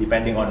rows,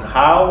 depending on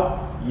how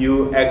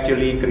you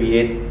actually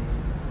create,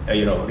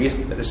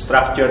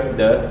 restructure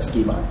the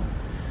schema.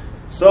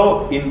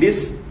 So in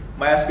this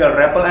MySQL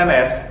REPL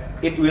MS,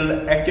 it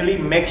will actually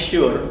make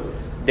sure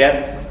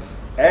that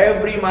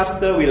every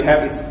master will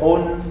have its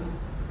own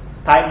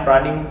time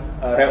running,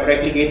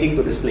 replicating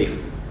to the slave.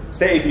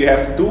 Say if you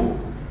have 2,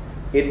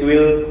 it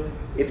will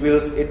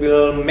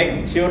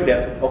make sure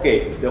that,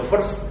 okay, the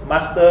first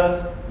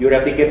master you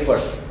replicate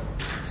first.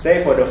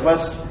 Say for the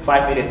first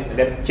 5 minutes, and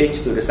then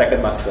change to the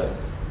second master.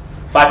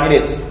 5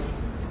 minutes,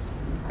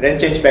 then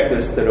change back to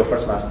the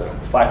first master.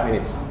 5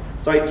 minutes.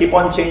 So it keep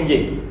on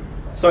changing.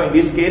 So in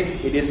this case,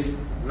 it is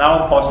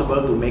now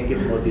possible to make it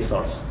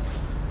multi-source,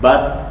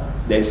 but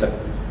there is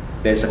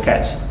a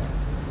catch.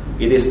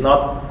 It is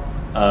not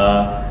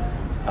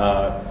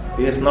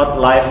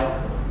live.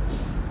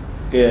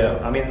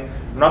 I mean,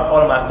 not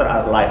all masters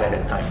are live at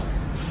that time.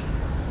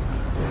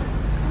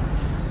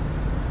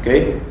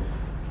 Okay.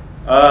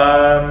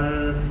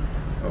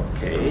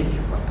 Okay.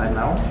 What time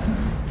now?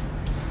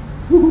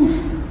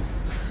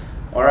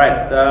 All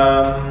right.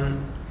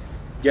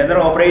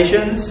 General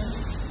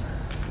operations.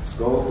 Let's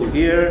go to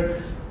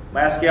here.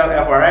 MySQL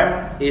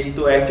FRM is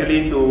to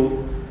actually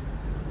to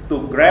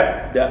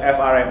grab the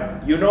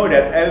FRM. You know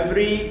that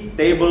every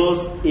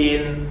tables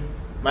in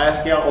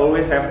MySQL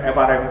always have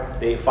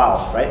FRM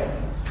files, right?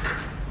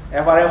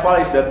 FRM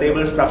file is the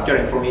table structure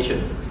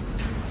information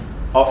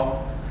of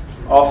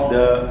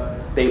the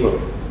table,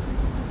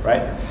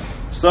 right?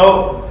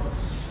 So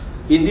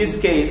in this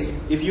case,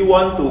 if you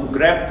want to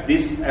grab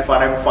this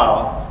FRM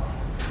file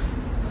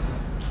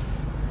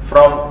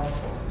from,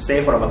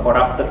 say, from a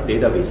corrupted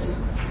database,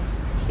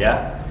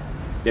 yeah,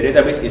 the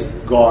database is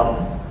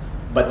gone,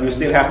 but you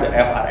still have the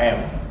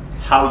FRM.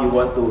 How you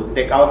want to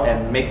take out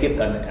and make it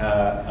an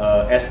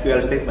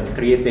SQL statement,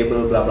 create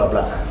table, blah blah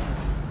blah.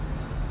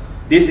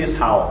 This is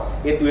how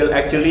it will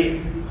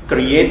actually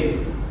create.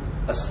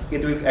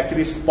 It will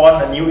actually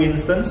spawn a new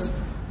instance,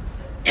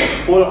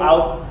 pull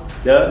out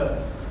the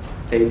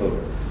table.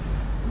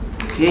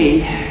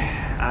 Okay,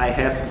 I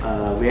have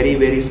a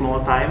very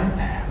small time,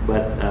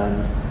 but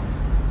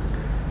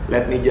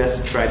let me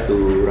just try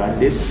to run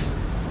this.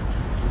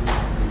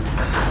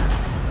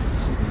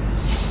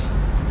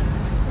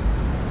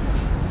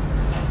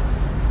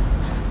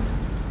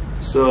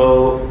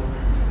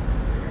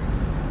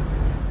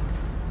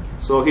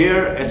 So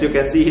here, as you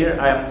can see here,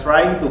 I am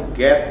trying to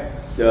get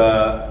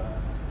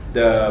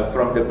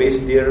from the base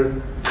dir.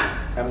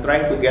 I'm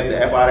trying to get the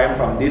FRM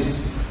from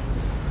this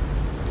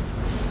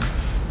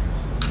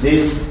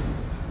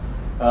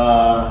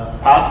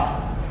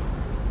path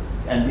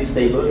and this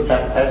table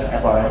that has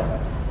FRM,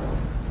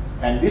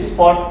 and this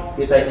port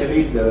is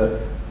actually the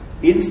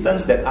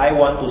instance that I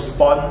want to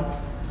spawn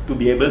to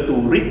be able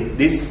to read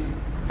this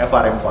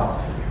FRM file.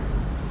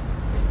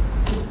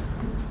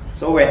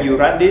 So when you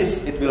run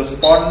this, it will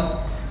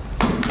spawn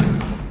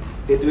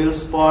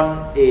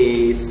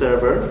a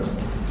server.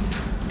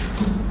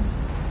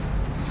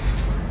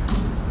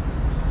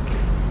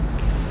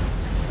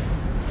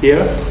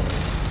 Here,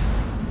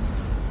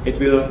 it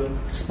will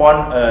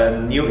spawn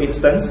a new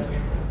instance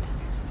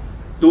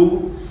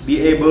to be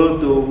able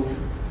to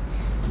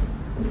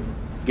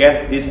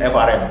get this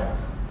FRM.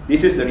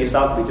 This is the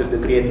result, which is the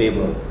create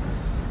table,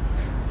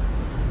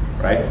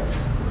 right?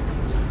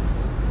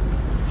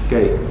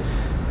 Okay.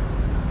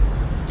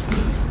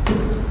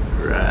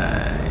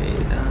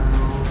 Right now.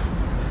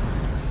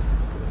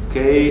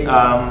 Okay.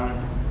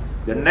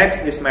 The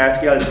next is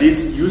MySQL.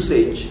 This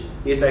usage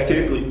is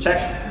actually to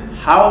check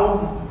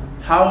how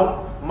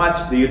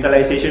much the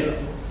utilization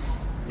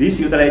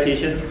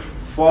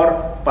for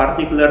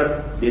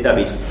particular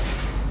database.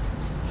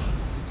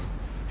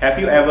 Have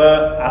you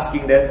ever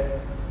asking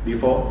that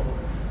before?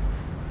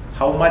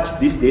 How much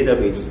this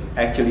database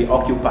actually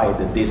occupy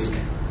the disk?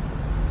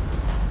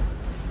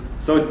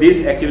 So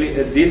this actually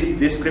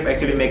this script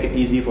actually make it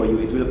easy for you.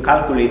 It will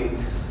calculate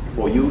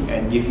for you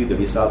and give you the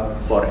result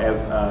for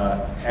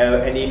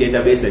any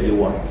database that you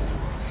want.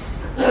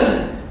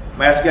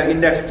 MySQL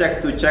index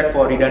check to check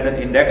for redundant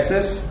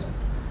indexes.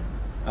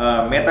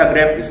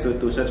 Metagrab is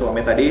to search for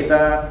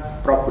metadata.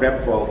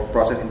 Procgrab for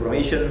process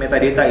information.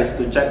 Metadata is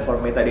to check for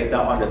metadata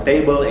on the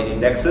table and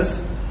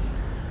indexes.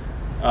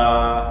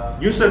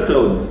 User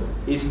clone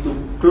is to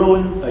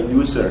clone a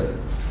user.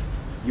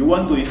 You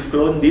want to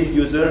clone this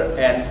user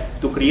and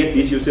to create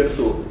this user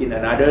in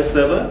another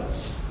server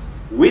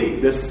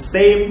with the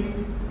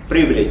same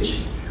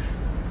privilege.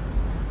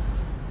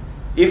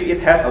 If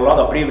it has a lot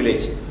of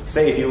privilege,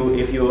 say if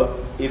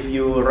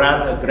you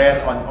run a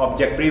graph on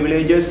object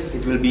privileges,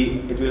 it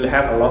will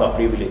have a lot of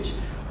privilege,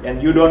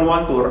 and you don't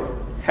want to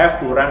have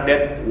to run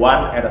that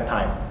one at a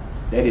time.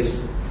 That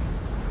is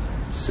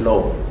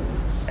slow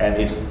and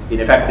it's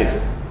ineffective.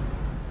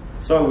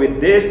 So with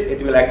this,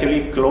 it will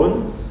actually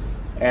clone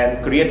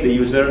and create the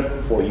user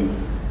for you.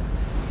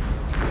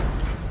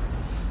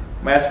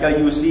 MySQL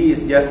UC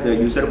is just the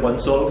user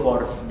console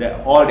for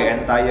all the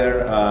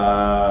entire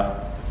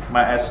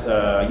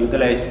MySQL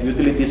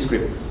utility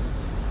script.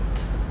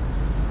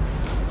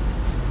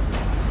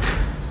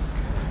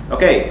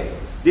 Okay,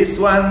 this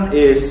one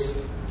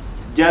is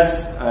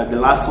just the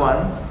last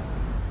one.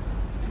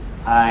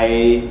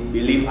 I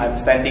believe I'm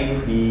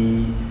standing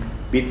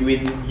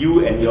between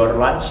you and your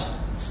lunch,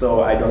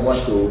 so I don't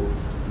want to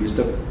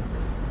disturb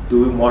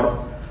too more.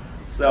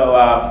 So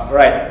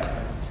right,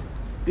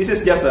 this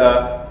is just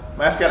a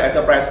MySQL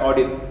Enterprise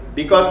Audit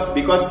because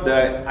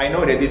I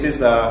know that this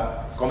is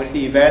a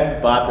community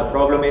event, but the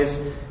problem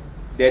is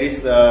there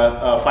is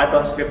a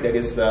Python script that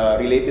is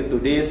related to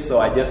this, so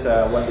I just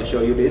want to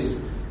show you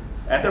this.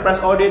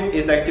 Enterprise Audit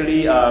is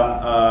actually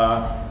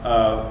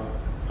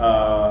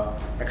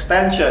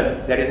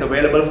extension that is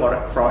available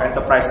for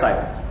enterprise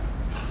side.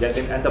 That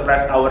in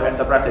our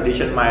enterprise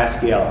edition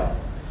MySQL.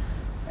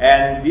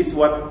 And this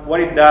what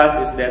it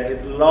does is that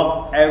it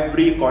logs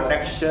every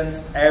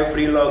connections,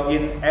 every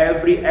login,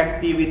 every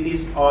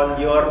activities on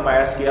your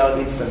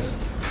MySQL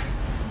instance,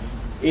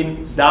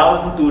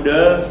 down to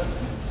the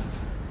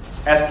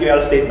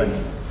SQL statement.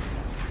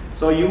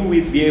 So you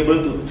will be able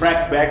to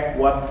track back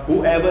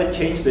whoever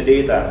changed the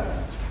data,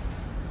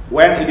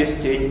 when it is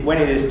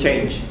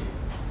changed,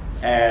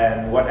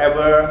 and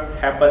whatever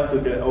happened to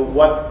the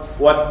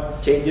what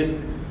changes,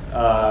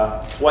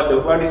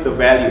 what is the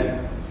value,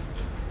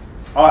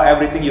 or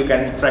everything you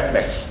can track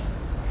back.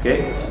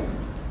 Okay,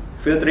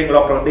 filtering,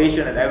 log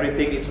rotation, and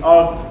everything. It's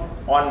all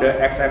on the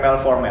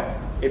XML format.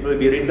 It will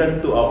be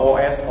written to a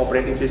OS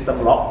operating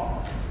system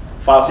log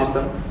file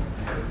system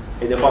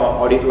in the form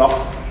of audit log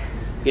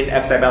in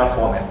XML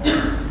format.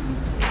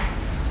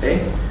 Okay,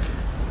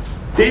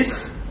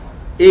 this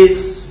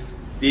is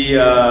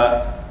the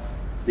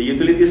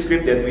utility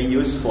script that we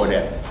use for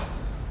that.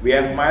 We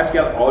have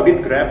MySQL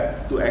audit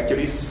grep to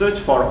actually search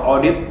for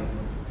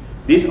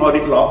these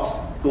audit logs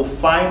to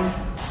find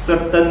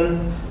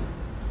certain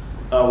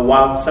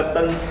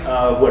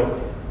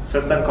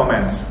certain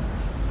commands,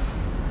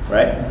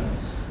 right?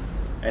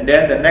 And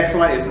then the next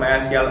one is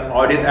MySQL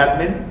audit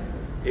admin,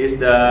 is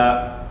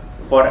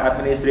for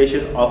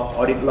administration of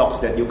audit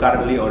logs that you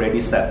currently already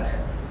set.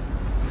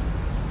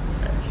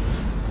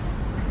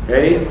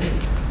 Okay.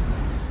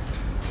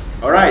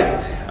 All right.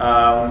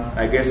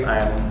 I guess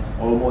I'm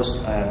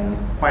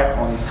quite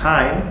on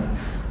time.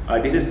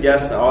 This is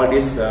just all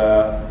this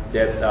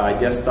that I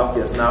just talked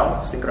just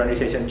now.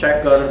 Synchronization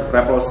checker,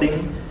 REPL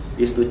sync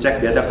is to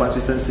check data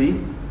consistency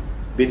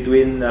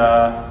between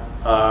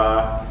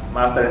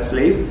master and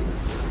slave.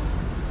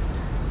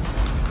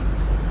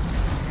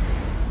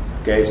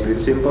 Okay, it's pretty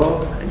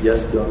simple. I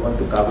just don't want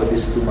to cover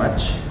this too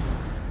much.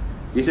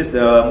 This is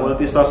the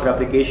multi-source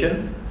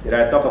replication that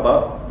I talk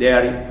about.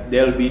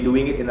 They'll be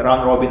doing it in a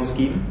round-robin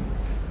scheme.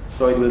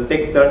 So it will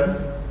take turn,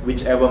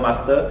 whichever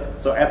master.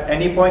 So at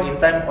any point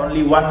in time,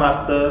 only one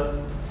master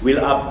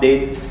will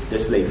update the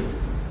slave.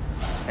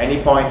 Any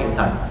point in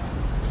time.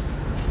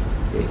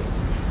 Okay.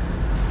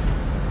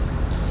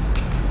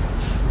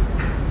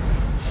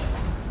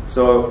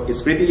 So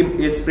it's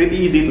pretty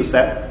easy to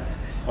set.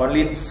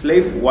 Only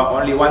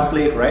one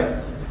slave, right?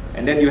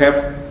 And then you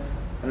have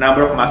a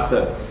number of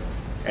master,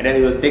 and then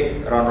it will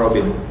take round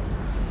robin.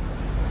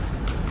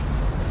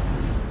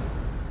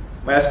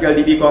 MySQL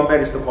DB compare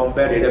is to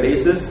compare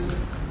databases.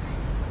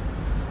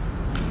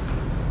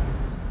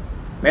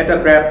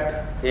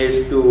 MetaGrab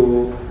is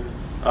to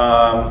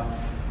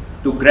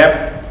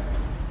grab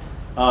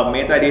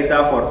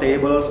metadata for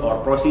tables or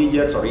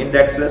procedures or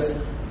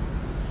indexes,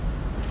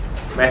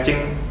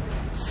 matching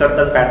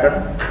certain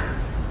pattern.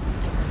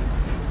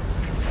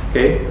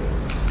 Okay.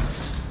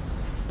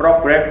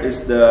 ProcGrab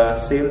is the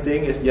same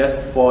thing, it's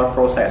just for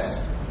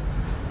process.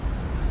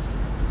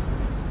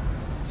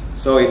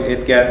 So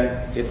it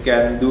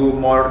can do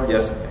more.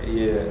 Just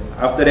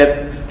after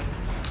that,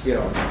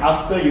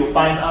 after you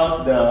find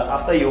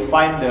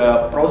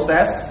the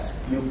process,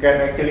 you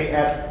can actually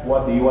add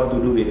what do you want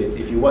to do with it.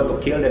 If you want to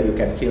kill them, you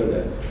can kill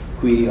the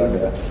query or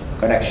the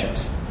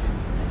connections.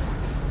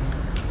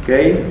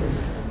 Okay.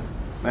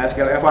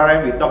 MySQL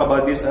FRM, we talked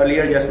about this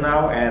earlier just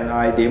now, and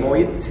I demo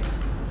it.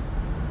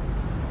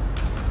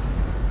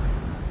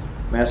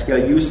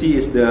 MySQL UC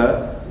is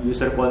the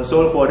user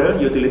console for the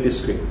utility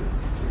script.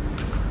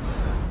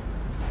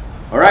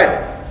 Alright,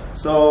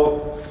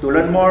 so to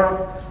learn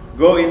more,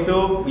 go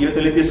into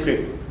utility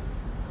script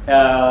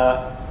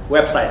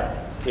website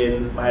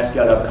in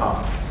mysql.com.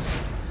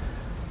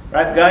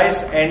 Right,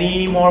 guys,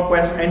 any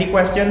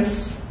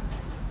questions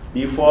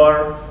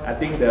before? I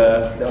think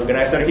the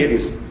organizer here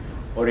is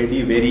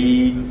already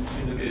very...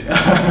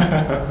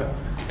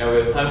 Yeah,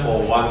 we have time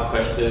for one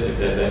question if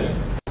there's any.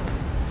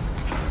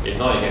 If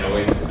not, you can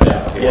always...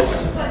 Yeah, okay,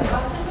 yes. But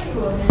also you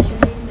were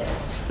mentioning that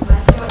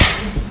MySQL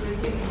is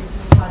integrating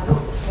into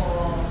Hadoop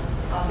for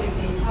big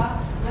data.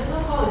 I know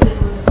how is it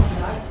going to be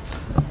like?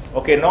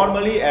 Okay,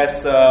 normally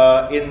as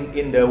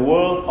in the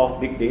world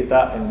of big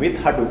data and with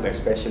Hadoop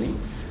especially,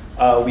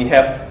 we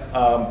have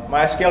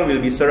MySQL will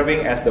be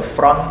serving as the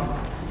front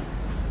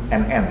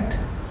and end.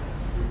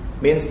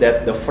 Means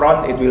that the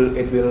front it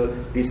will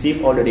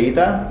receive all the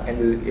data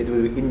and it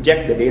will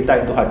inject the data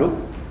into Hadoop,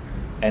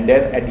 and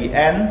then at the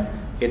end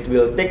it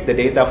will take the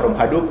data from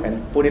Hadoop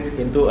and put it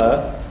into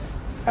a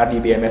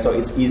RDBMS, so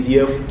it's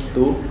easier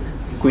to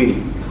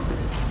query.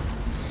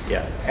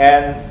 Yeah,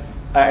 and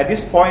at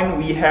this point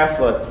we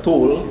have a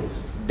tool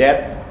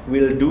that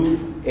will do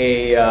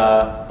a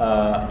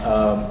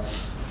data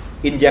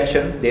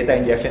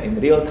injection in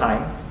real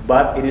time,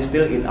 but it is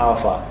still in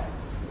alpha.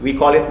 We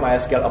call it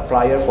MySQL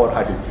applier for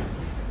Hadoop.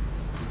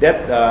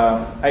 That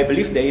I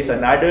believe there is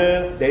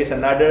another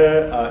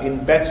in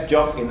batch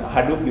job in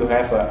Hadoop you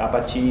have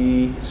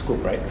Apache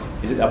Scoop, right?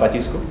 Is it Apache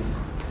Scoop?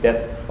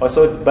 That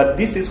also, but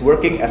this is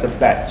working as a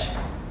batch,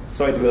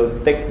 so it will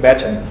take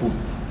batch and boom.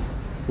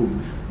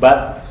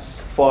 But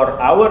for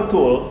our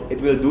tool, it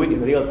will do it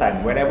in real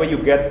time. Whenever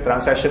you get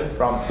transaction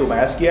to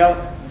MySQL,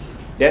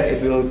 then it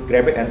will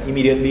grab it and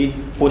immediately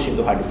push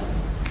into Hadoop.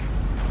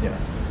 Yeah.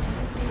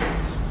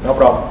 No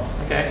problem.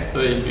 Okay,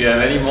 so if you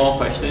have any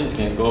more questions, you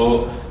can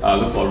go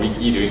look for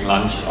Ricky during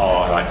lunch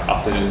or like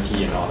afternoon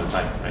tea and all the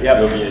time. Right? Yep.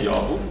 You'll be at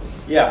your booth?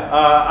 Yeah,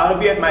 I'll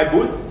be at my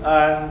booth.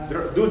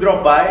 Do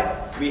drop by.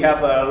 We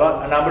have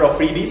a number of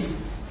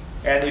freebies.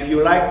 And if you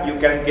like, you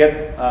can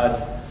get,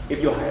 if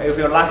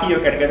you're lucky,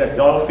 you can get a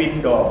dolphin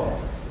doll,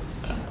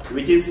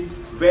 which is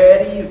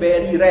very,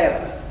 very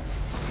rare.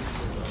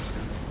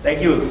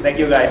 Thank you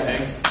guys.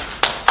 Thanks.